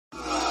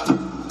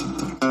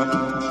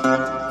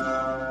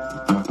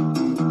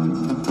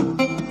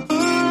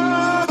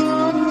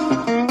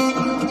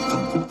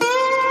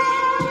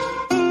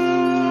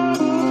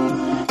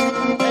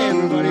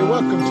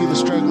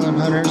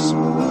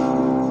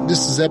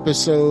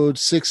episode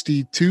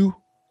 62.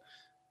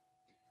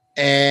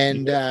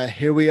 And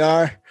here we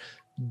are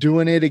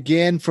doing it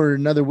again for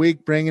another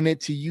week, bringing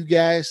it to you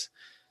guys.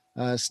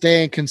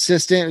 Staying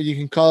consistent. You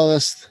can call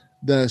us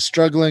the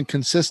struggling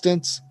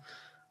consistents.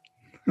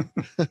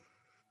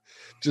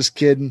 Just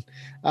kidding.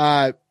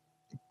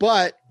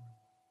 But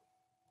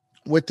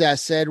with that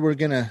said, we're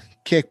going to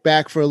kick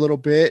back for a little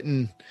bit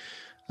and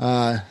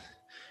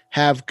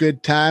have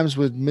good times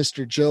with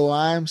Mr. Joe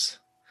Imes.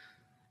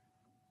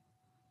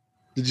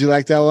 Did you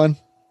like that one?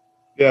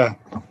 Yeah.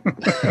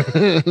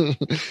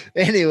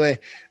 Anyway,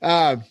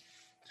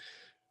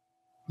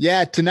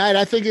 yeah, tonight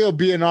I think it'll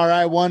be an all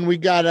right one. We're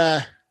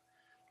going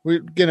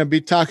to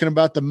be talking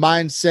about the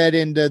mindset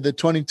into the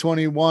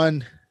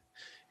 2021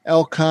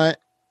 elk hunt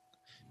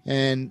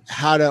and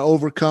how to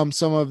overcome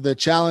some of the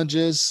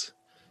challenges,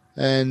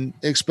 and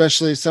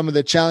especially some of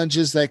the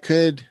challenges that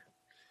could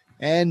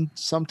and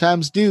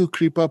sometimes do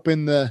creep up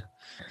in the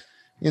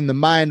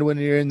mind when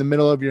you're in the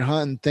middle of your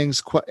hunt and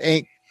things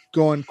ain't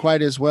going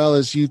quite as well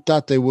as you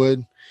thought they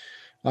would.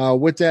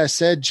 With that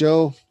said,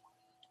 Joe,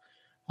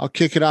 I'll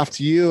kick it off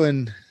to you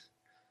and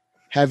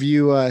have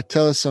you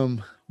tell us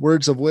some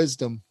words of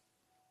wisdom.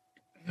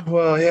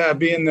 Well, yeah,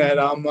 being that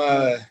I'm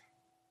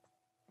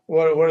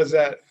what is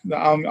that?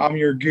 I'm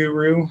your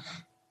guru.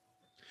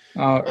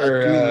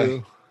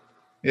 Guru.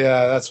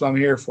 Yeah, that's what I'm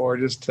here for,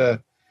 just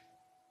to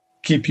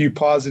keep you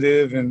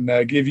positive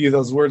and give you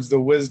those words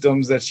of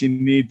wisdoms that you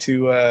need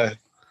to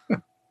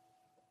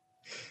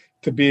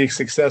to be a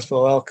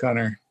successful elk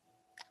hunter.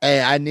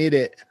 Hey, I need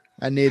it.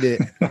 But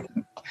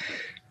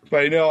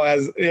like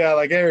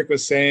Eric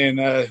was saying,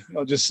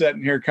 just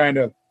sitting here kind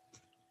of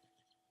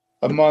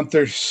a month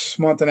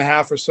and a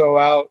half out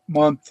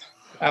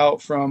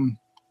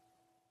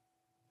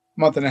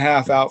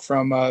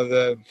from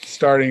the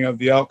starting of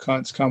the elk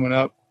hunts coming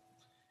up.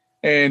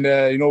 And,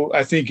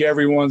 I think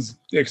everyone's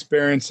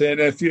experiencing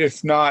it.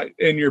 If not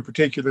in your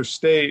particular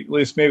state, at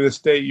least maybe the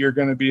state you're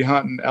going to be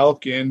hunting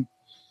elk in,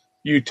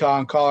 Utah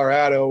and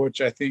Colorado,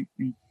 which I think,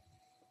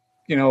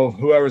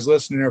 whoever's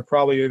listening are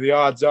probably, the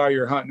odds are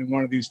you're hunting in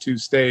one of these two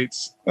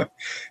states.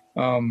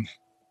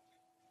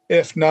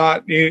 If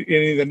not,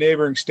 any of the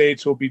neighboring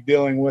states will be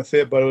dealing with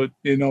it. But,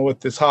 with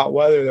this hot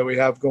weather that we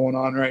have going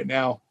on right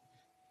now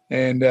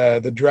and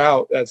the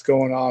drought that's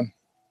going on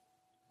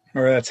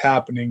or that's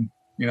happening,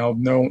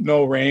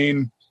 no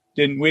rain.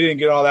 We didn't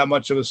get all that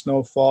much of a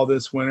snowfall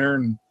this winter,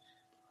 and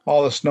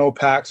all the snow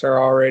packs are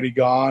already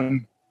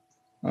gone.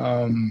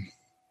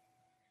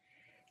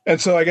 And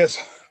so I guess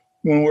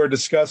when we're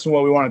discussing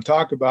what we want to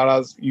talk about, I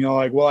was,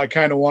 I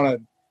kind of want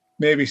to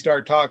maybe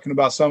start talking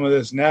about some of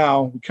this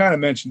now. We kind of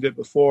mentioned it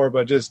before,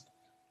 but just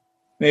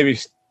maybe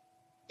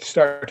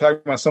start talking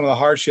about some of the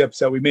hardships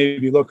that we may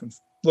be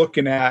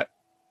looking at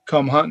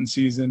come hunting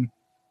season,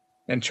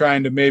 and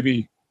trying to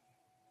maybe,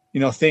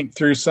 think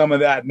through some of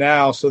that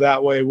now. So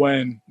that way,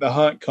 when the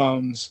hunt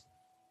comes,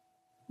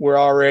 we're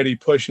already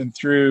pushing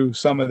through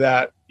some of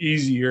that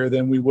easier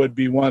than we would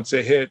be once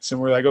it hits. And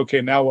we're like,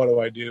 okay, now what do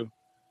I do?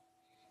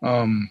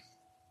 And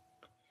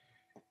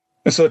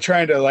so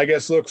trying to, I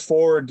guess, look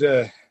forward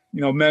to,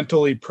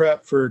 mentally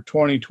prep for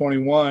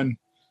 2021,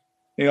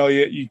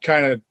 you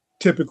kind of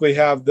typically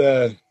have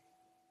the,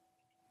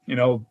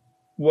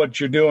 what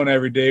you're doing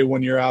every day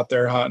when you're out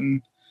there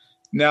hunting.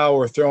 Now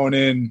we're throwing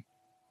in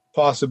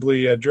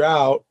possibly a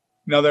drought.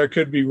 Now there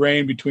could be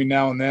rain between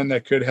now and then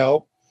that could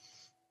help.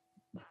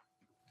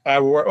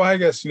 I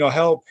guess,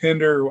 help,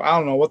 hinder. I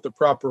don't know what the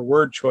proper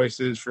word choice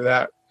is for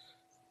that.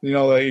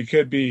 Like it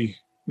could be,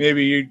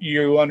 maybe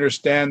you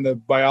understand the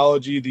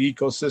biology, the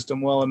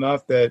ecosystem well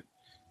enough that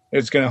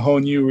it's going to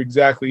hone you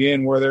exactly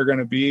in where they're going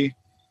to be.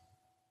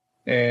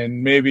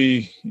 And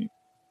maybe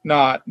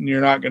not,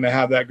 you're not going to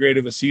have that great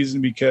of a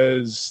season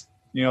because,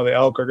 the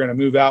elk are going to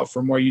move out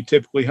from where you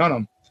typically hunt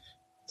them.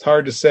 It's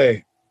hard to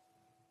say.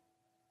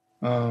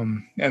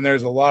 And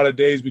there's a lot of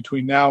days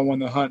between now and when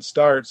the hunt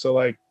starts. So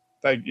like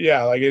it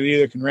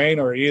either can rain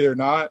or either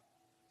not.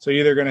 So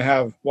you're either going to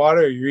have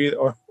water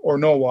or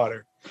no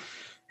water.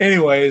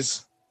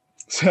 Anyways,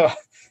 so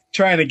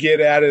trying to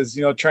get at is,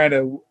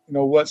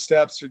 what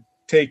steps are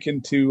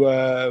taken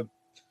to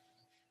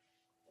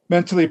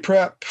mentally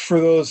prep for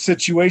those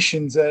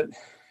situations that,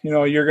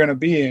 you're going to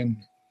be in.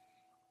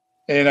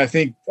 And I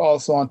think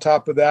also on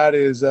top of that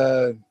is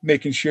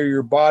making sure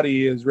your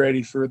body is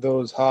ready for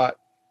those hot,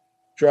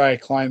 dry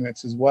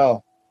climates as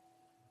well.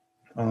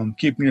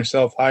 Keeping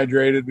yourself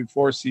hydrated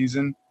before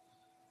season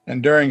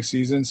and during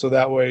season, so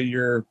that way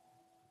you're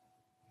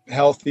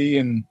healthy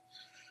and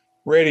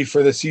ready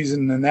for the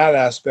season, and that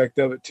aspect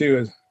of it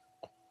too.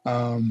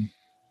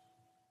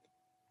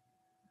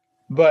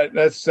 But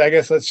let's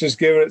just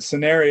give it a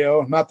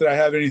scenario. Not that I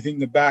have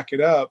anything to back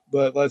it up,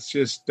 but let's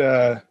just,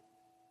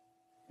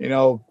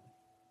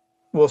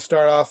 we'll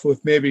start off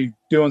with maybe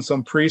doing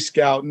some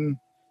pre-scouting,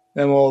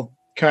 then we'll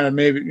kind of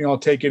maybe,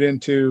 take it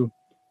into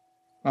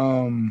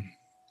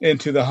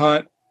the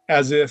hunt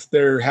as if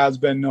there has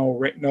been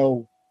no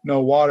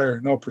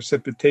water, no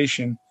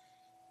precipitation,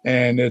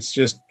 and it's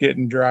just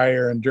getting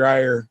drier and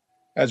drier.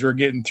 as we're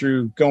getting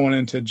through going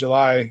into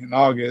July and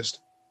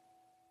August.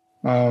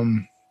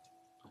 So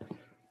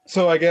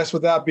I guess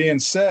with that being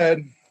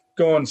said,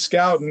 going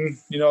scouting,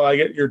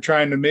 you're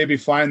trying to maybe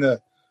find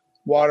the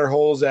water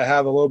holes that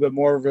have a little bit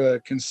more of a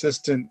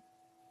consistent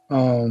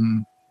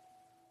water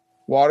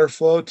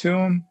flow to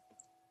them.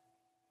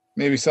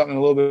 Maybe something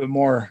a little bit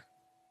more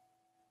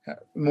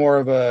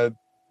of a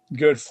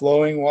good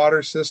flowing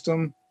water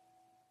system.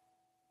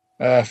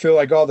 I feel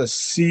like all the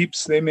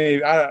seeps, they may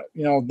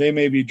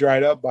be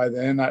dried up by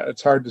then.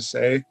 It's hard to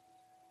say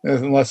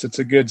unless it's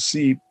a good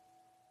seep.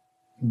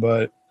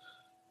 But,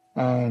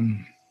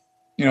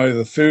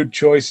 the food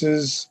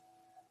choices,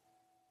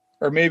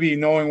 or maybe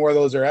knowing where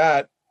those are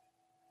at,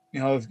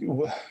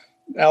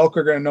 elk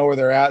are going to know where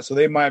they're at. So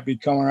they might be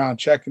coming around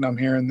checking them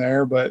here and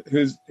there, but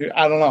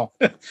I don't know.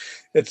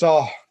 It's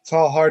all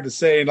hard to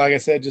say. And like I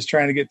said, just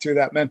trying to get through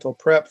that mental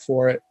prep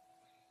for it.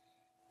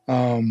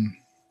 And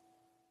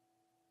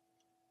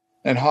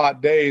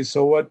hot days.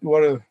 So what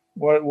do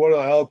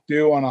elk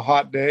do on a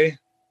hot day? I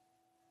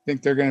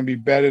think they're going to be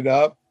bedded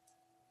up.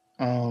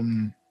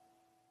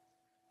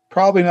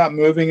 Probably not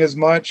moving as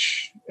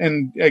much.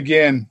 And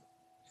again,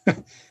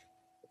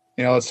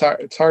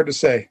 it's hard to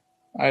say.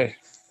 I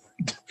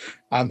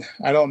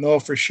don't know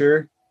for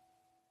sure,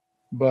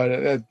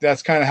 but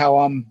that's kind of how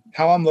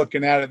I'm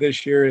looking at it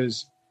this year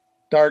is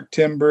dark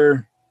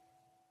timber.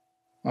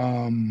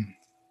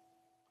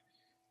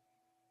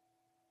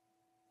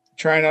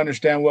 Trying to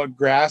understand what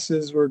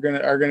grasses are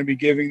going to be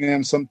giving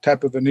them some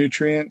type of a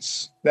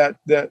nutrients that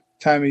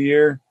time of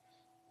year,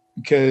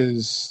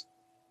 because,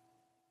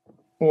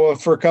 well,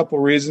 for a couple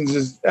of reasons,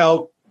 is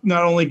elk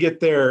not only get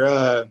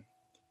their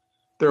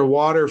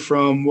water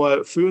from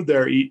what food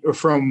they're eating, or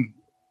from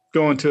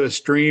going to a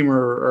stream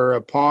or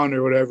a pond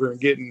or whatever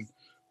and getting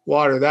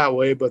water that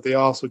way, but they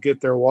also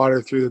get their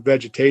water through the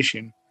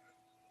vegetation.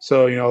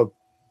 So,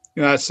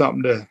 that's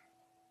something to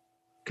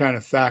kind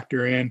of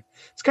factor in.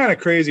 It's kind of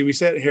crazy. We've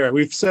said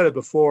it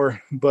before,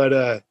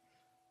 but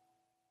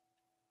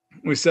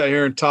we sat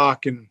here and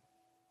talk and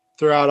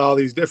throw out all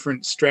these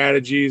different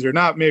strategies, or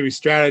not maybe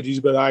strategies,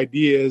 but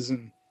ideas.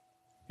 And,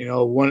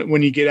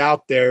 when you get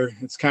out there,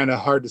 it's kind of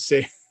hard to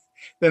say.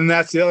 Then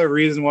that's the other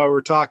reason why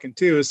we're talking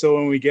too, is so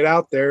when we get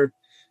out there,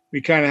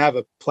 we kind of have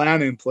a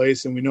plan in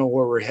place and we know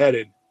where we're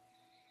headed.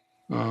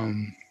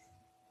 And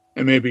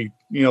maybe,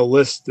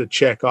 list the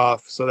check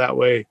off. So that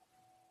way,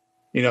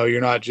 you're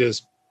not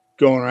just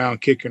going around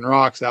kicking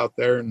rocks out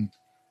there and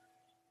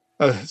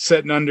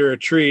sitting under a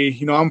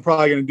tree. I'm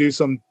probably going to do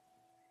some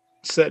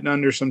sitting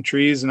under some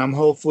trees, and I'm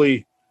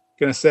hopefully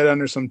going to sit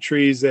under some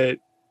trees that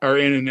are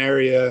in an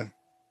area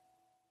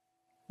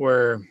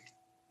where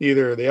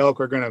either the elk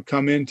are going to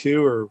come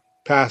into or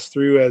pass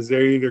through as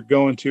they're either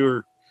going to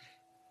or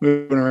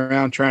moving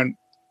around trying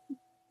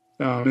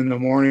in the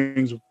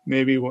mornings.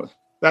 Maybe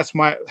that's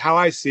how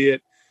I see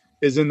it,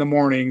 is in the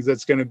mornings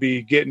that's going to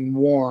be getting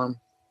warm.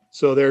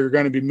 So they're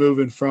going to be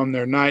moving from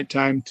their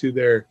nighttime to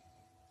their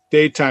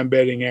daytime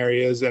bedding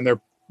areas, and they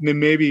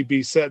maybe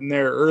be sitting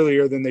there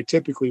earlier than they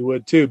typically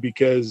would too,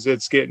 because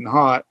it's getting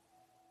hot.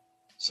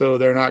 So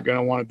they're not going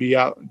to want to be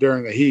out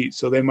during the heat.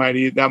 So that might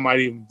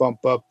even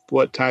bump up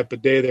what type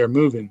of day they're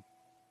moving.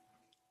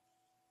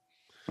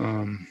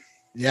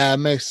 Yeah,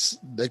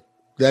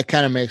 that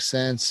kind of makes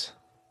sense.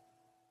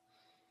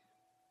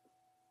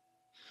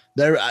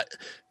 There,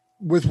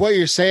 with what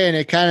you're saying,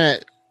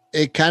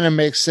 it kind of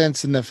makes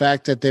sense in the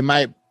fact that they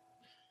might,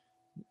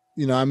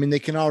 they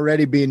can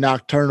already be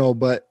nocturnal,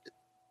 but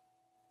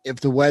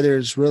if the weather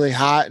is really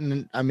hot,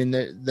 and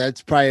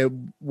that's probably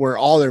where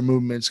all their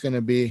movement's going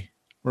to be,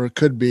 or it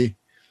could be.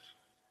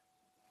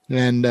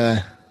 And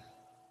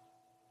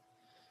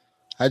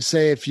I'd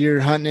say if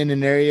you're hunting in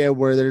an area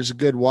where there's a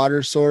good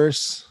water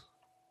source,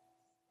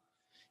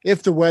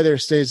 if the weather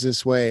stays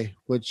this way,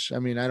 which, I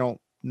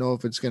don't know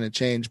if it's going to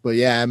change, but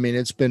yeah,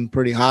 it's been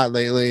pretty hot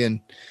lately,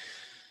 and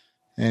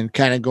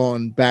kind of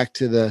going back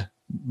to the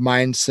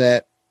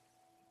mindset.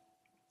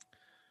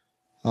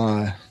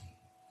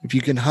 If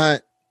you can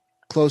hunt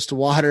close to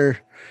water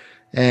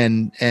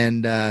and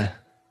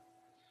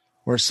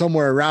or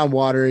somewhere around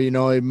water, you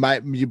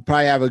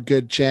probably have a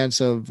good chance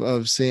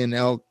of seeing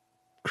elk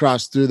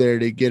cross through there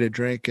to get a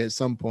drink at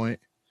some point.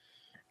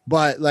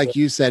 But like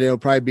you said, it'll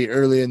probably be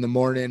early in the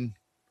morning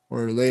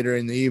or later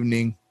in the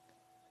evening.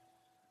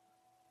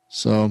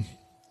 So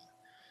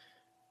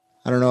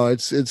I don't know.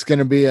 It's going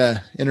to be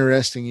a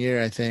interesting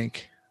year, I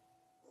think.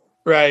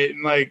 Right.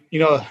 And I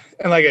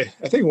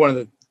think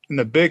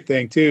the big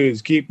thing too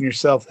is keeping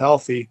yourself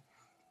healthy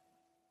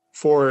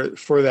for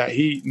that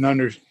heat,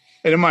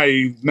 and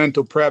my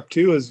mental prep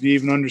too is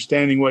even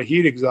understanding what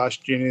heat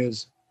exhaustion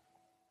is,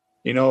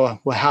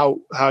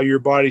 how your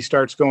body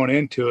starts going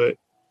into it.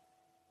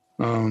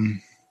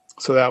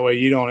 So that way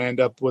you don't end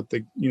up with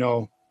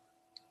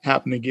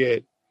happen to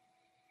get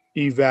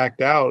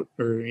evac'd out,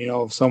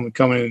 or, someone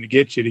coming in to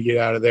get you to get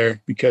out of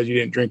there because you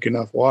didn't drink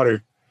enough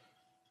water.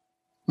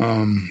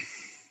 But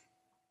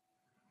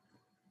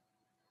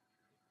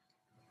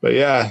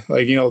yeah,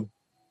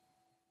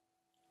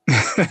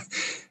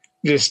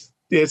 just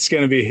it's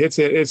going to be,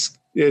 it's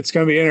it's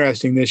going to be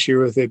interesting this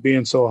year with it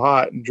being so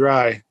hot and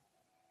dry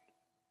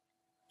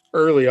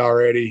early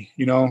already.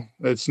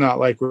 It's not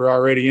like we're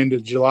already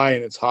into July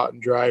and it's hot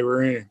and dry.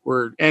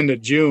 We're end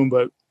of June,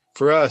 but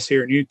for us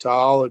here in Utah,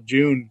 all of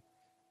June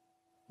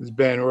has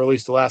been, or at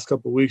least the last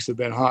couple of weeks have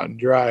been hot and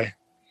dry.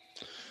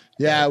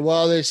 Yeah,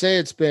 well, they say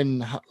it's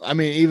been, I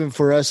mean, even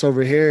for us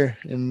over here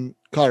in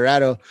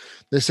Colorado,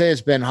 they say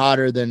it's been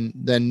hotter than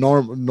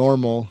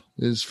normal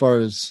as far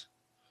as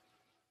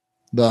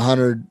the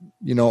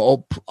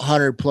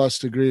 100 plus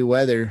degree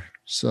weather.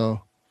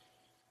 So,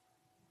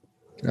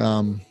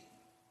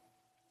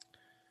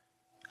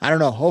 I don't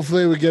know.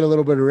 Hopefully we get a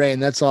little bit of rain.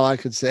 That's all I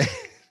could say.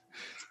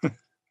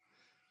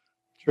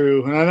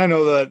 True. And I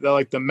know that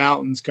like the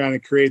mountains kind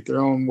of create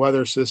their own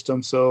weather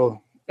system.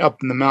 So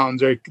up in the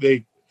mountains, I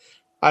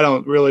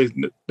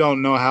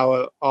don't know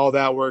how all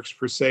that works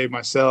per se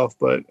myself,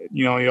 but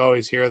you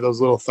always hear those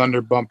little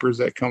thunder bumpers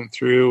that come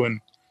through.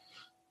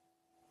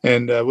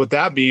 And with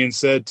that being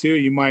said too,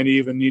 you might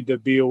even need to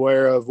be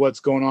aware of what's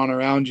going on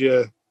around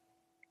you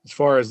as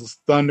far as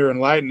thunder and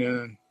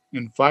lightning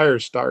and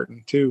fires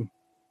starting too.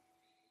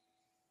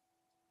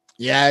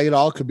 Yeah, it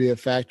all could be a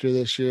factor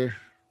this year.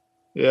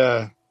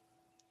 Yeah.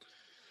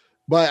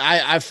 But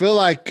I feel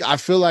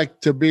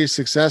like to be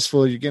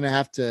successful, you're going to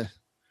have to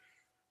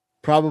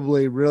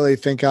probably really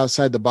think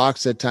outside the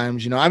box at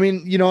times. I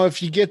mean,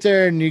 if you get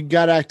there and you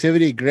got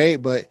activity, great,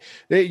 but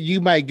you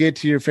might get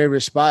to your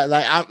favorite spot.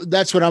 Like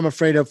that's what I'm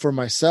afraid of for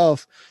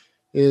myself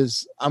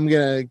is I'm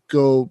going to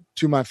go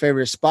to my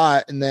favorite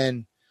spot and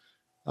then,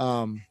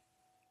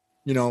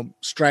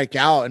 strike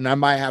out, and I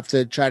might have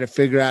to try to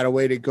figure out a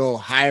way to go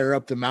higher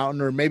up the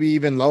mountain or maybe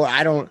even lower.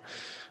 I don't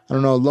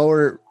know,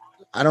 lower.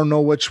 I don't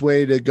know which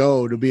way to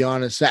go, to be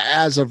honest,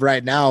 as of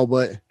right now,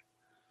 but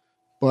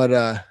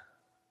I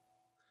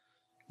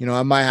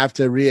might have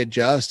to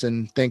readjust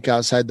and think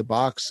outside the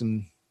box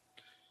and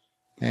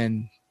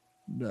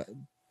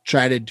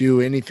try to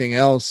do anything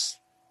else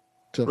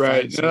to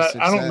right. find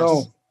some I don't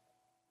know.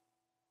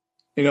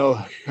 I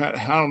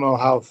don't know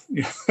how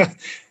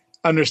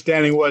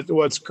understanding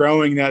what's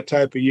growing that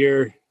time of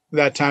year,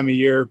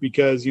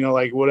 because,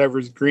 like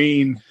whatever's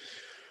green,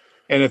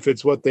 and if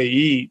it's what they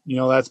eat,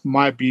 that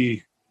might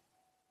be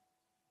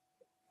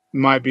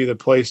the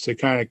place to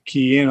kind of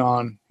key in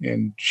on,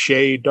 and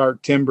shade,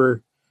 dark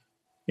timber,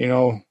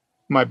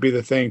 might be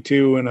the thing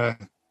too, in a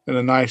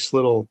nice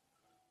little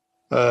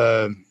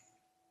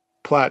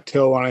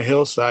plateau on a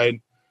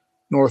hillside,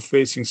 north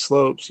facing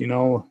slopes,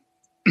 will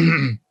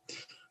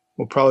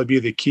probably be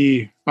the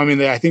key. I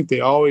mean, I think they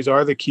always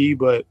are the key,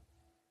 but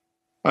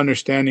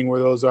understanding where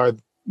those are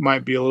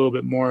might be a little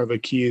bit more of a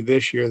key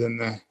this year than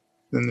the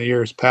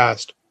years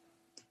past.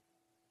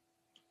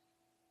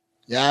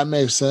 Yeah, it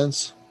makes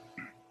sense.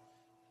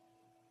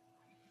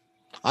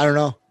 I don't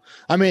know.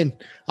 I mean,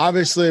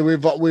 obviously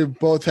we've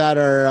both had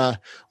our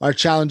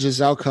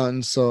challenges elk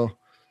hunting, so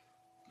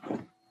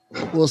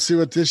we'll see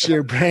what this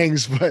year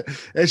brings. But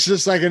it's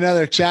just like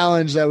another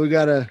challenge that we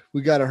gotta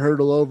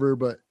hurdle over.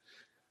 But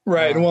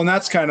right, well, and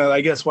that's kind of,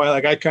 I guess, why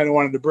I kind of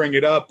wanted to bring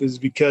it up, is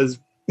because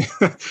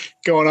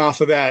going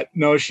off of that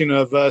notion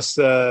of us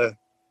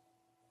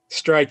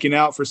striking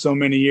out for so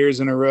many years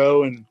in a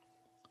row, and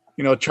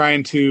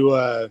trying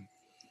to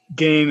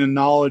gain a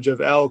knowledge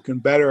of elk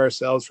and better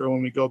ourselves for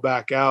when we go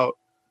back out.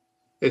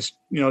 It's,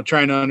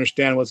 trying to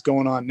understand what's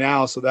going on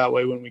now, so that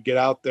way when we get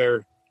out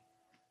there,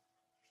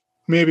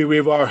 maybe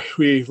we've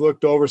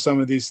looked over some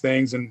of these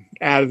things and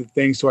added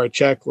things to our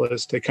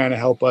checklist to kind of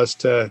help us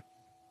to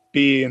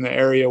be in the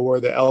area where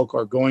the elk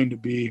are going to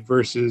be,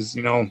 versus,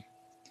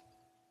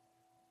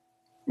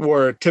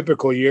 where a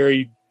typical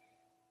year,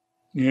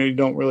 you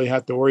don't really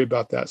have to worry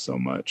about that so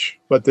much.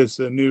 But this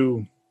a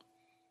new,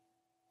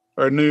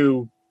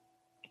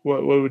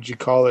 what would you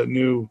call it?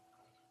 New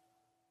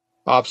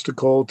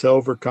obstacle to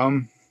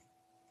overcome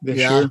this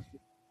year.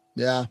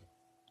 Yeah.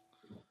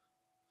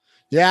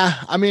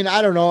 I mean,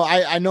 I don't know.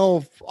 I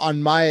know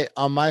on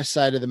my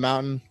side of the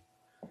mountain,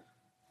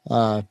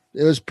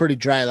 it was pretty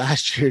dry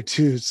last year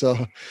too.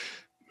 So,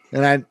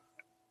 and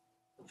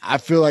I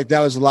feel like that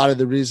was a lot of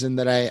the reason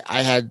that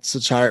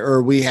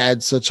we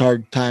had such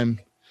hard time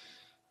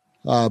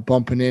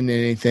bumping into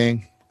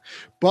anything.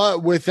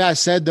 But with that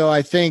said, though,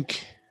 I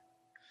think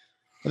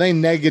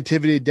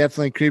negativity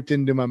definitely creeped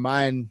into my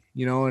mind,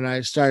 and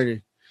I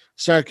started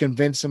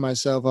convincing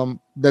myself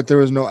that there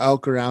was no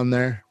elk around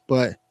there.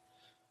 But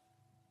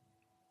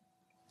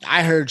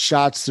I heard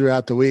shots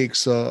throughout the week,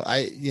 so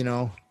I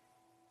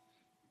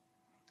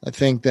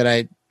think that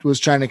I was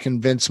trying to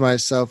convince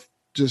myself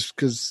just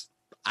because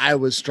I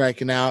was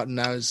striking out and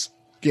I was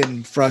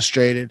getting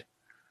frustrated.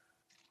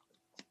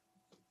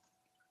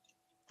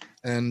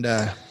 And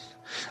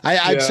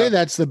I'd say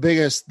that's the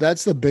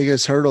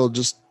biggest hurdle,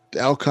 just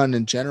elk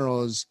hunting in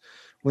general, is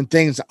when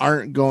things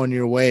aren't going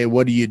your way,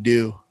 what do you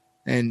do?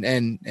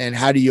 And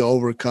how do you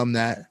overcome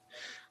that?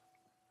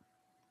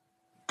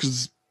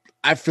 Because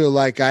I feel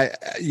like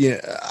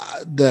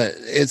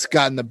it's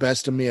gotten the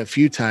best of me a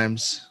few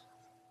times.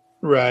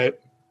 Right.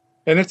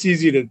 And it's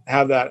easy to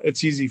have that.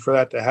 It's easy for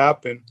that to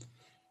happen.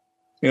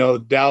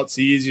 doubt's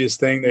the easiest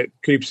thing that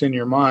creeps in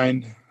your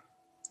mind,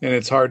 and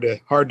it's hard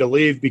to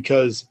leave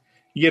because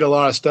you get a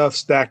lot of stuff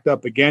stacked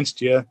up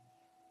against you.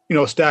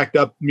 Stacked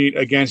up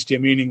against you,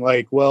 meaning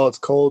like, well, it's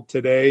cold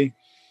today,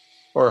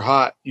 or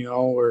hot,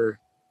 or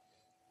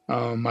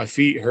my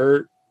feet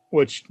hurt,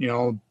 which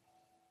I'm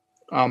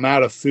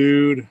out of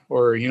food,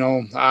 or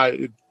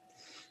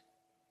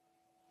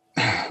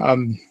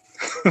I'm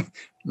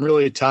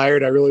really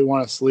tired. I really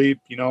want to sleep,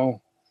 and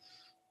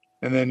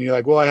then you're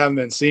like, well, I haven't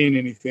been seeing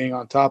anything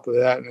on top of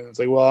that. And it's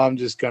like, well, I'm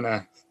just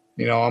gonna,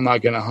 I'm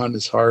not gonna hunt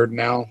as hard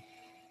now,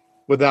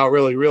 without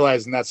really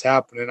realizing that's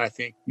happening. I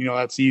think,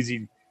 that's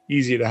easy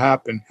to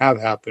have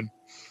happen.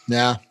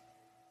 Yeah.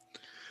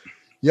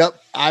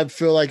 Yep. I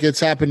feel like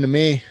it's happened to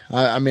me.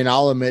 I mean,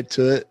 I'll admit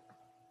to it.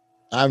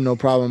 I have no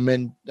problem.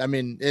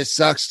 It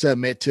sucks to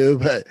admit to,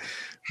 but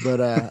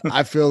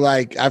I feel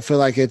like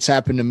it's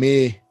happened to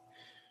me,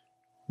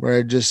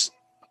 where just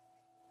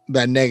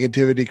that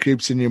negativity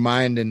creeps in your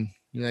mind and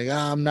you're like,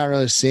 oh, I'm not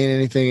really seeing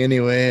anything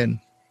anyway. And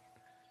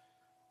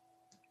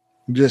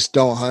you just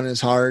don't hunt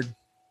as hard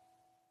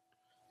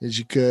as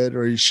you could,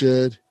 or you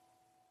should.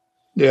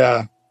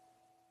 Yeah.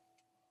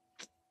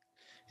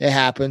 It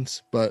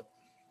happens, but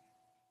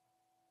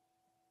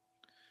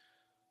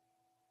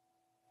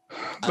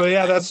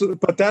yeah, that's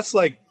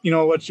like,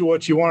 what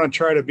you want to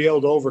try to be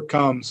able to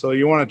overcome. So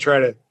you want to try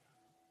to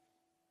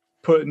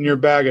put in your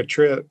bag of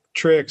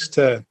tricks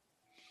to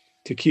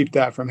keep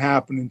that from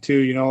happening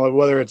too,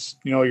 whether it's,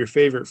 your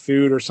favorite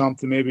food or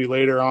something, maybe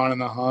later on in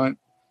the hunt.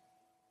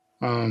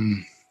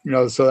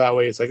 So that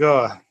way it's like,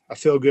 oh, I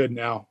feel good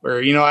now. Or,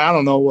 I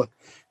don't know what,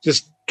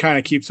 just kind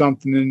of keep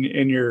something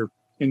in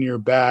your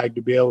bag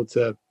to be able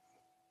to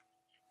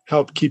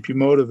help keep you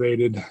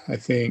motivated, I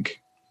think.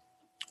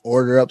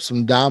 Order up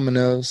some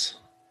Dominoes.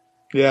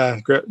 Yeah.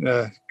 Do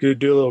a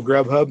little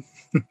Grubhub.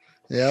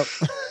 Yep.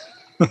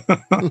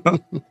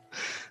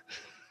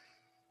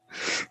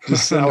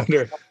 Just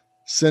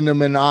send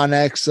them an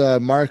Onyx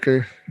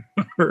marker.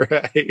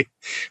 Right.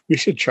 We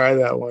should try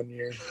that one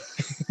year.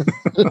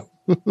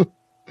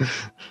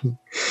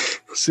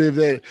 See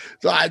if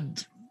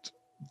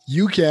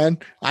you can.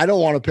 I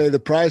don't want to pay the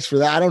price for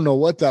that. I don't know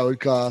what that would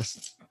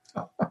cost.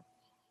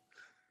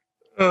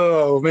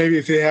 Oh, maybe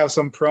if they have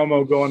some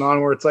promo going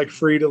on where it's like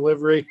free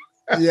delivery.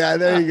 Yeah,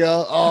 there you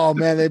go. Oh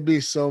man, they'd be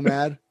so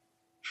mad.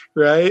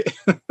 Right?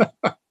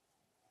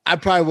 I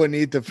probably wouldn't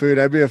eat the food.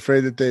 I'd be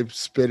afraid that they'd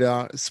spit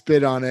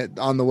on it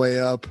on the way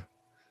up.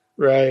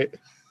 Right.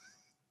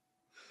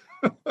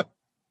 But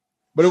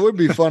it would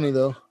be funny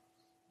though.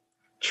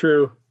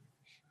 True.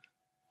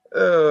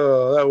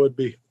 Oh, that would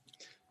be.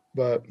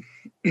 But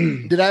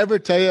did I ever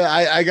tell you?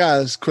 I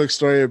got a quick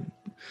story,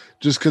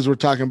 just because we're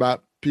talking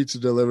about pizza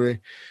delivery.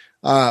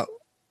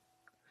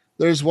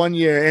 There's one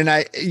year, and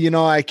I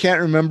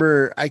can't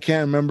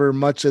remember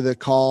much of the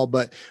call,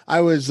 but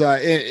I was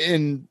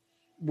in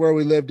where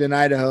we lived in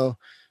Idaho,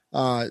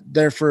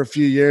 there for a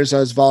few years. I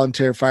was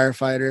volunteer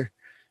firefighter,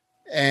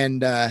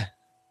 and there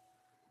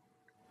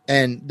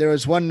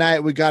was one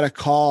night we got a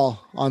call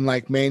on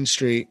like Main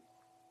Street,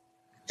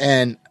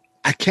 and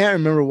I can't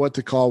remember what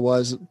the call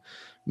was.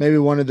 Maybe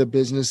one of the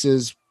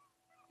businesses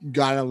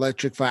got an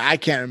electric fire. I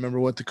can't remember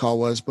what the call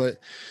was, but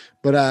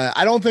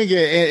I don't think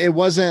it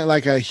wasn't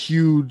like a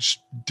huge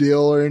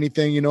deal or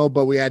anything,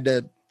 but we had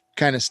to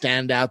kind of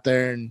stand out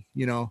there and,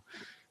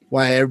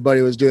 while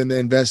everybody was doing the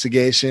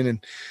investigation,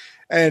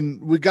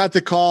 and we got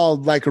the call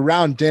like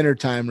around dinner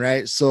time.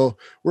 Right. So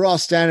we're all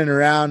standing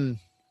around,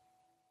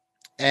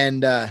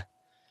 and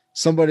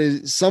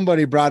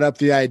somebody brought up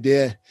the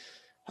idea,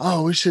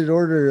 oh, we should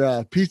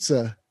order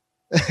pizza.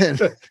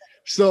 And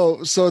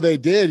so they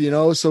did,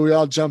 so we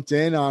all jumped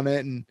in on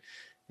it and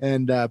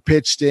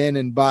pitched in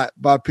and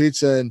bought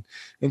pizza,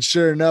 and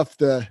sure enough,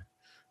 the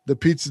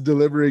pizza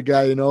delivery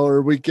guy,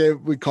 or we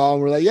call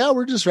him, we're like, yeah,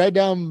 we're just right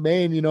down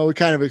Main, we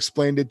kind of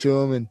explained it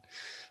to him,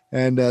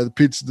 and the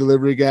pizza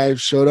delivery guy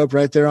showed up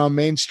right there on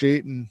Main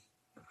Street and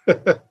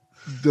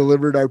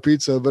delivered our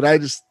pizza. But I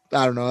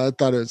don't know, I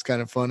thought it was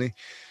kind of funny.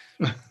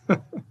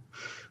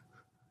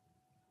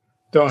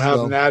 Don't have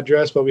an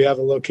address, but we have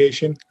a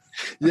location.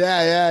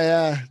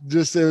 Yeah.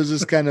 It was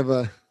just kind of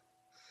a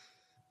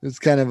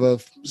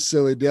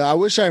silly deal. I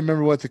wish I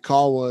remember what the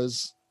call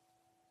was,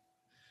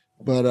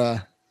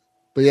 but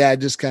yeah,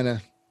 just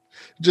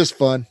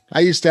fun. I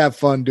used to have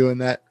fun doing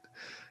that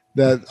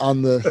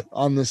on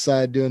the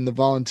side, doing the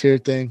volunteer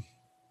thing.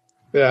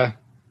 Yeah.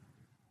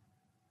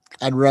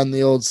 I'd run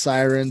the old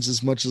sirens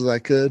as much as I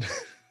could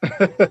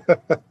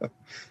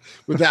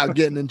without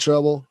getting in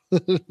trouble.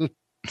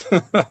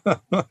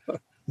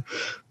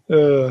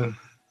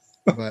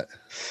 But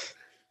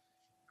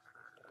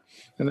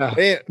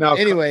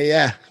anyway,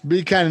 yeah,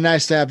 be kind of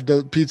nice to have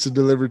the pizza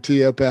delivered to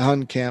you up at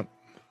hunting camp.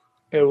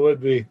 It would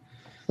be.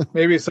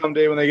 Maybe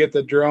someday when they get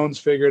the drones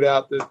figured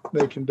out, that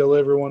they can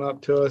deliver one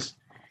up to us.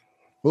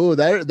 Oh,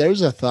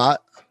 there's a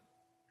thought.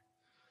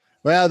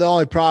 Well, the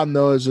only problem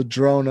though is a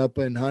drone up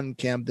in hunting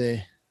camp.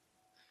 The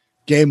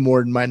game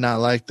warden might not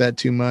like that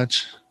too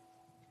much.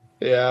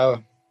 Yeah,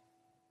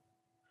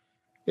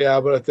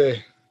 but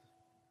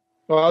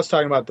Well, I was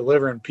talking about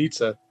delivering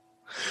pizza.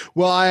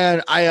 Well,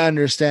 I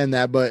understand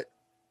that, but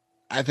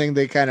I think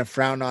they kind of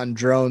frown on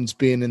drones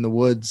being in the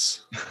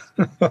woods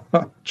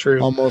True.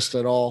 almost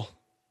at all.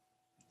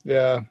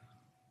 Yeah.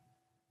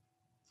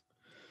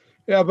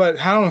 Yeah, but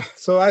how?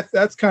 So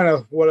that's kind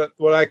of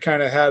what I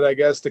kind of had, I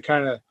guess, to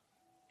kind of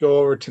go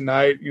over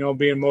tonight. You know,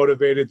 being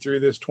motivated through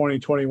this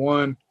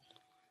 2021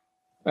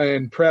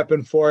 and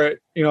prepping for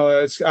it. You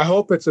know, I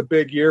hope it's a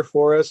big year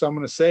for us. I'm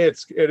going to say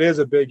it is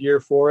a big year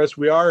for us.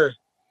 We are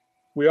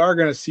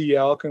going to see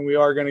elk, and we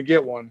are going to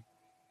get one.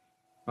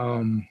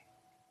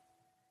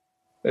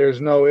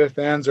 There's no ifs,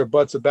 ands, or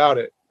buts about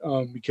it,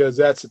 because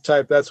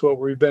that's what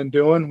we've been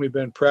doing. We've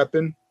been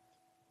prepping.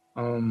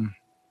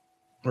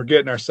 We're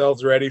getting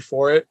ourselves ready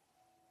for it,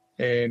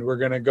 and we're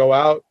going to go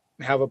out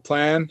and have a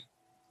plan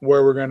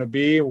where we're going to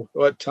be,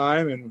 what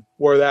time, and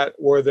where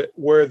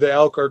the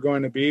elk are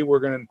going to be. We're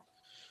going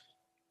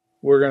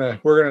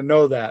to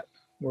know that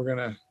we're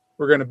going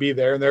to be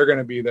there, and they're going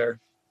to be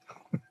there.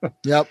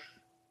 Yep.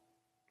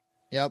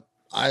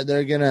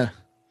 They're going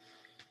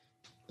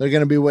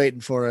to be waiting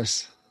for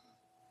us.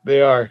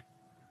 They are.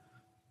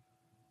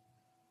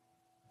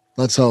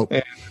 Let's hope.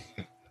 Yeah,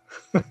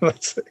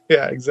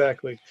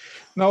 exactly.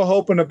 No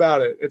hoping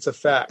about it. It's a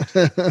fact.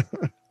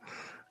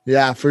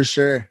 Yeah, for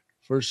sure.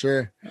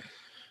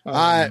 Yeah,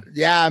 I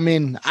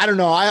mean, I don't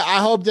know. I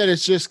hope that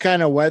it's just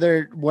kind of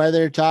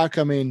weather talk.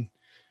 I mean,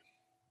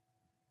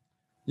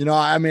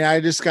 I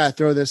just got to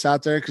throw this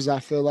out there because I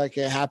feel like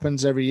it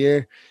happens every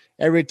year.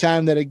 Every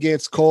time that it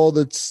gets cold,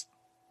 it's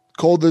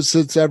coldest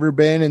it's ever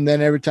been. And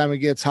then every time it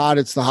gets hot,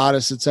 it's the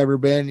hottest it's ever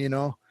been,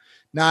 Now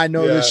I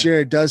know this year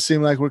it does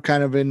seem like we're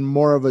kind of in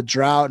more of a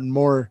drought and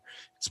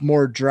it's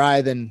more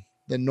dry than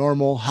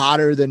normal,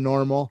 hotter than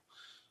normal.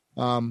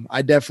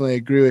 I definitely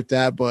agree with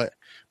that, but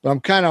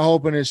I'm kind of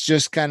hoping it's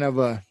just kind of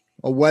a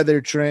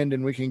weather trend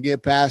and we can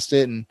get past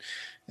it.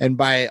 And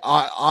by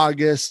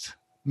August,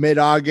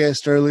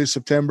 mid-August, early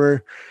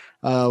September,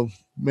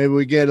 maybe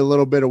we get a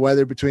little bit of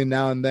weather between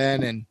now and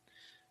then.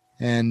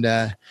 And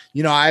I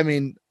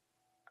mean,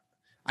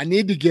 I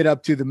need to get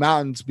up to the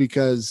mountains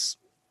because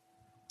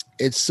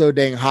it's so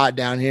dang hot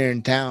down here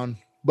in town,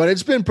 but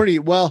it's been pretty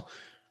well.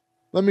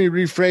 Let me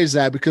rephrase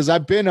that because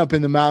I've been up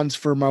in the mountains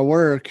for my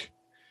work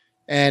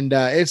and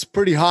it's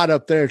pretty hot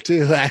up there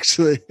too.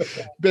 Actually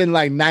been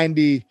like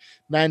 90,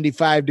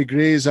 95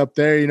 degrees up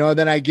there,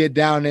 then I get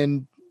down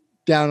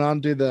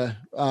onto the,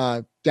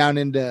 down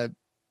into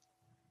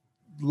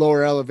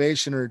lower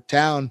elevation or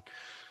town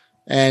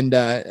and,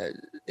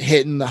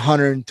 hitting the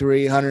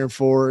 103,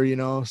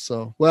 104,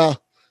 so,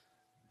 well,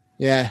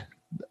 yeah,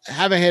 I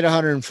haven't hit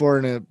 104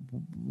 in a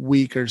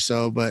week or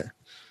so, but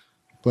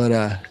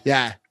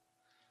yeah.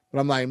 But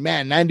I'm like,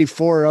 man,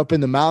 94 up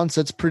in the mountains,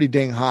 that's pretty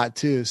dang hot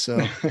too.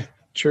 So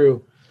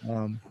true.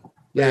 Yeah,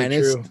 very and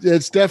true.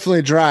 it's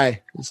definitely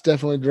dry. It's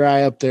definitely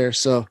dry up there.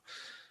 So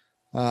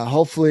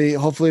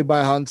hopefully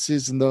by hunt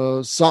season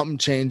though, something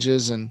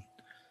changes and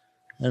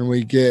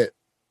we get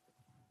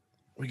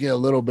a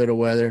little bit of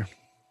weather.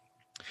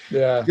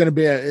 Yeah.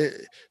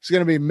 It's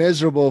gonna be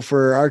miserable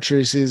for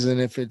archery season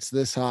if it's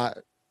this hot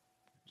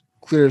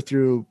clear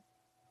through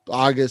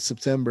August,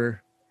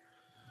 September.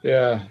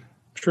 Yeah,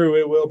 true.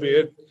 It will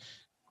be.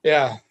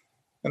 Yeah.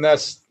 And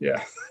that's,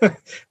 yeah.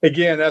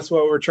 Again, that's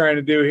what we're trying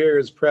to do here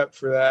is prep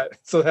for that.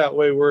 So that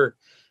way we're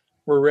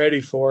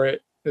ready for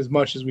it as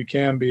much as we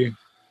can be.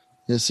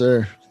 Yes,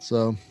 sir.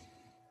 So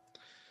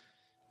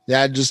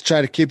yeah, just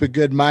try to keep a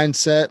good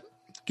mindset,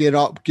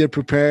 get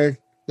prepared.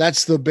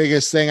 That's the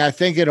biggest thing. I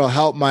think it'll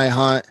help my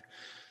hunt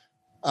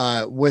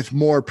with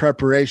more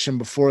preparation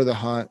before the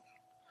hunt.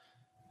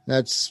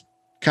 That's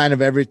kind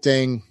of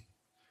everything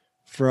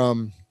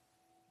from,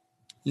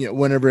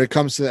 whenever it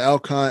comes to the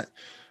elk hunt,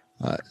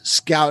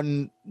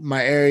 scouting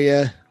my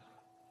area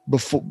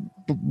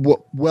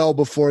well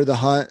before the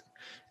hunt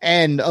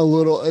and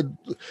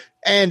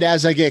and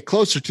as I get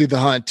closer to the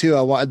hunt too,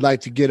 I'd like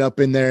to get up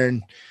in there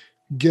and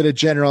get a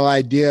general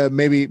idea,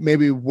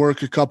 maybe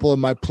work a couple of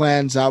my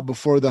plans out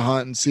before the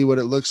hunt and see what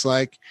it looks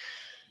like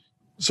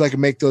so I can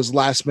make those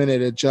last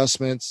minute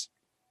adjustments.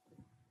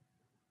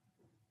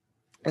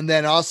 And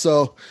then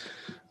also,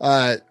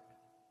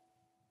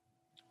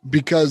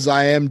 because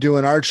I am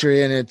doing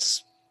archery and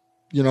it's,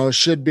 it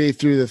should be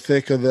through the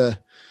thick of the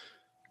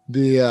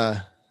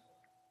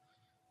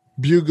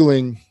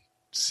bugling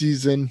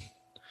season.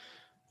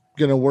 I'm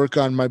going to work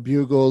on my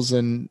bugles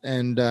and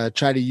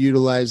try to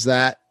utilize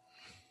that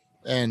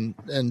and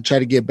try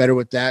to get better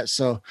with that.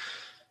 So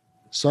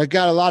I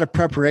got a lot of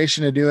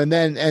preparation to do. And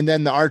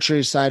then the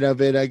archery side of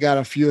it, I got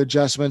a few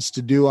adjustments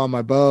to do on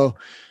my bow,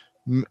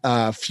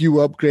 a few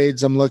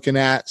upgrades I'm looking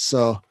at.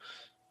 So,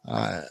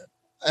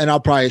 and I'll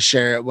probably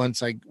share it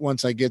once I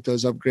get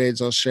those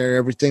upgrades. I'll share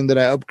everything that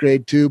I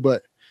upgrade to.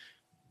 But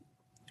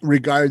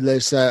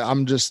regardless,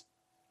 I'm just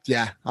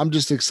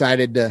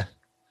excited to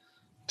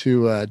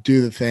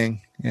do the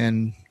thing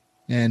and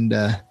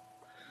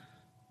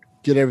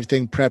get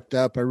everything prepped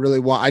up.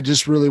 I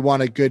just really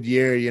want a good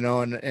year,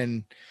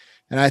 and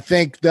And I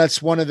think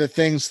that's one of the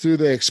things through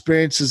the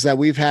experiences that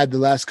we've had the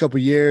last couple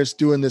of years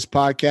doing this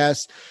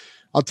podcast.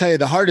 I'll tell you,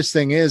 the hardest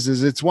thing is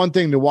it's one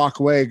thing to walk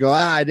away and go,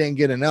 I didn't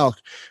get an elk,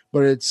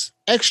 but it's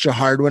extra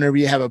hard whenever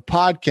you have a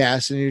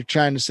podcast and you're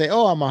trying to say,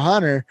 oh, I'm a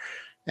hunter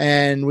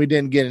and we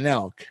didn't get an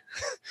elk.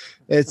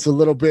 It's a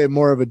little bit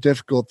more of a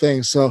difficult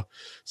thing. So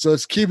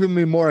it's keeping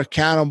me more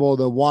accountable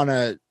to want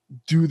to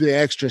do the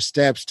extra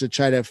steps to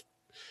try to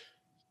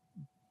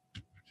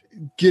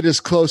get as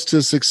close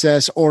to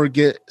success or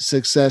get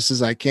success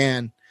as I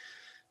can.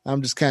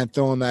 I'm just kind of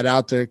throwing that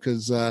out there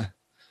because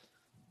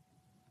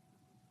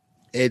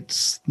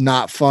it's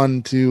not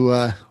fun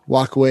to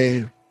walk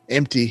away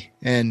empty.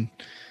 And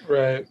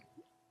right.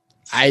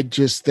 I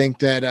just think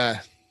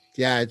that,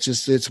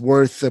 it's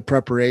worth the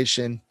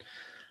preparation.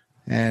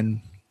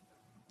 And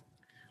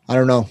I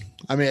don't know.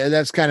 I mean,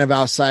 that's kind of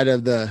outside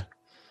of the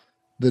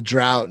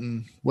drought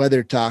and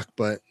weather talk,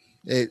 but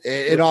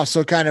it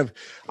also kind of,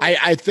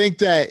 I think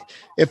that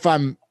if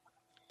I'm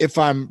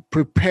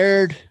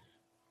prepared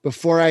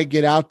before I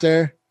get out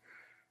there,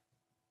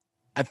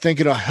 I think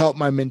it'll help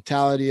my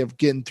mentality of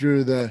getting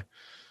through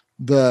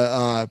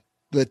the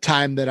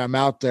time that I'm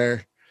out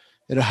there.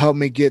 It'll help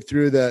me get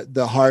through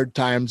the hard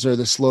times or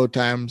the slow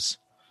times.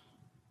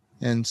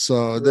 And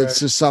so that's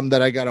just something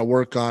that I got to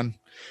work on.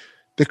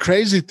 The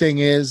crazy thing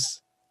is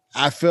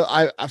I feel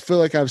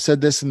like I've said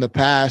this in the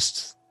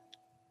past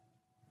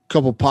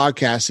couple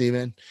podcasts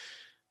even.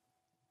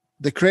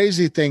 The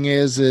crazy thing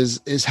is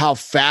how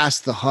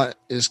fast the hunt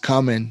is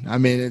coming. I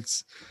mean,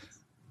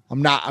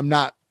 I'm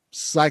not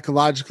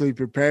psychologically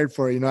prepared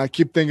for it. You know, I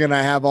keep thinking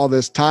I have all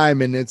this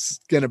time and it's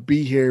going to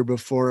be here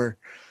before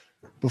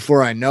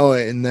I know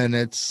it. And then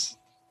it's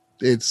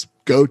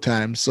go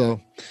time.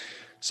 So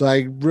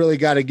I really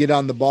got to get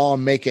on the ball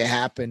and make it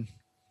happen.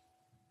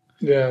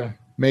 Yeah.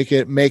 Make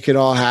it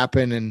all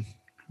happen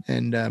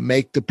and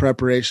make the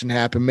preparation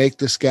happen, make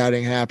the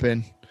scouting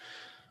happen.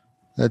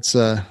 That's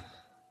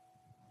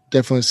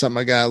definitely something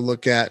I got to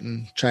look at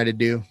and try to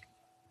do.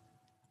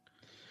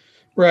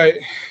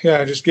 Right.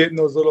 Yeah. Just getting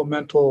those little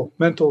mental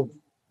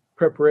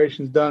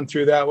preparations done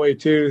through that way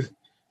too.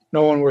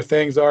 Knowing where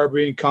things are,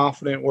 being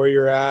confident where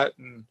you're at,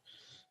 and,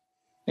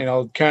 you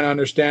know, kind of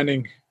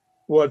understanding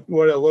what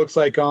it looks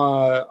like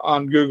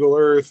on Google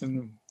Earth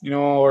and, you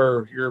know,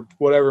 or your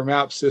whatever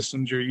map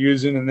systems you're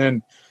using, and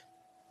then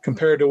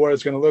compared to what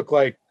it's going to look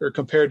like, or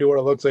compared to what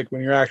it looks like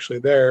when you're actually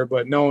there.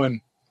 But knowing,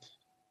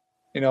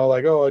 you know,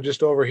 like, oh,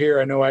 just over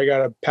here, I know I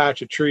got a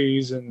patch of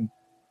trees and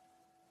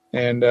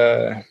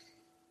yeah,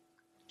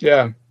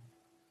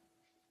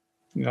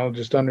 you know,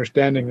 just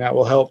understanding that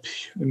will help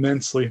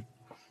immensely.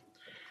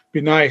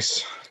 Be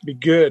nice, be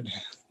good.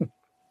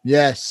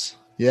 Yes.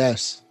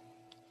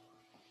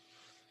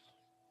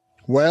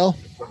 Well,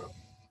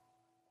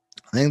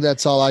 I think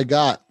that's all I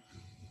got.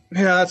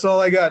 Yeah, that's all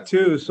I got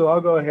too. So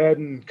I'll go ahead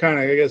and kind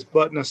of, I guess,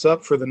 button us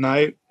up for the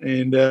night,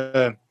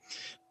 and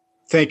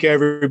thank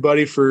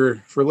everybody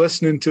for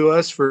listening to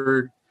us,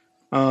 for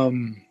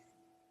giving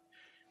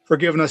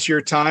us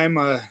your time.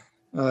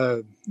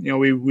 You know,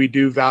 we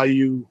do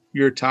value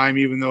your time,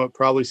 even though it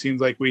probably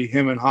seems like we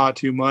hem and haw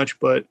too much,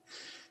 but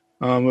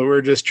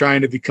we're just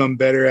trying to become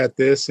better at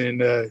this,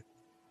 and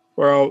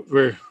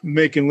we're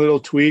making little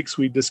tweaks.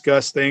 We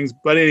discuss things,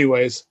 but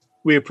anyways,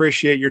 we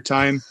appreciate your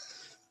time.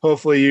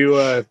 Hopefully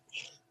you,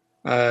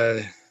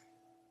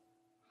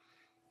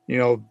 you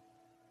know,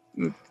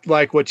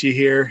 like what you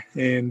hear,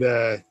 and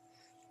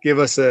give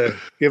us a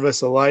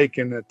like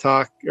and a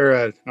talk,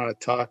 or not a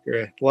talk,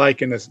 or a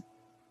like and a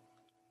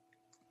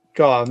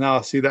call.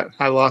 Now see that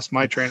I lost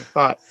my train of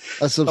thought.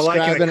 A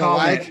subscribe and a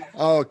like.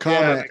 Oh, a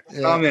comment.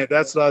 Yeah. Comment.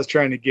 That's what I was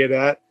trying to get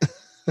at.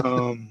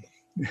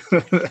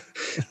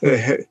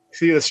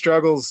 See, the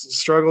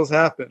struggles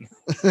happen.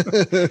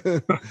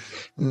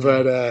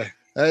 But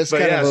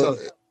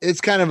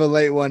it's kind of a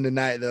late one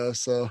tonight though.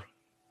 So,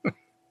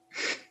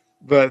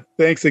 but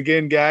thanks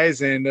again,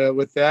 guys. And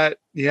with that,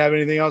 you have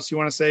anything else you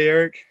want to say,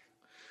 Eric?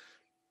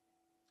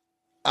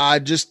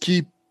 Just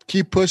keep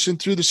pushing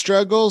through the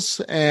struggles,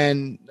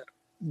 and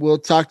we'll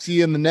talk to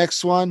you in the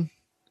next one.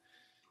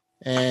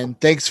 And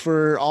thanks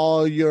for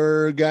all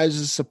your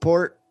guys'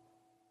 support.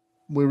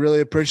 We really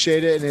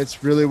appreciate it, and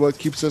it's really what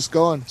keeps us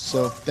going.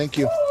 So thank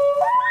you.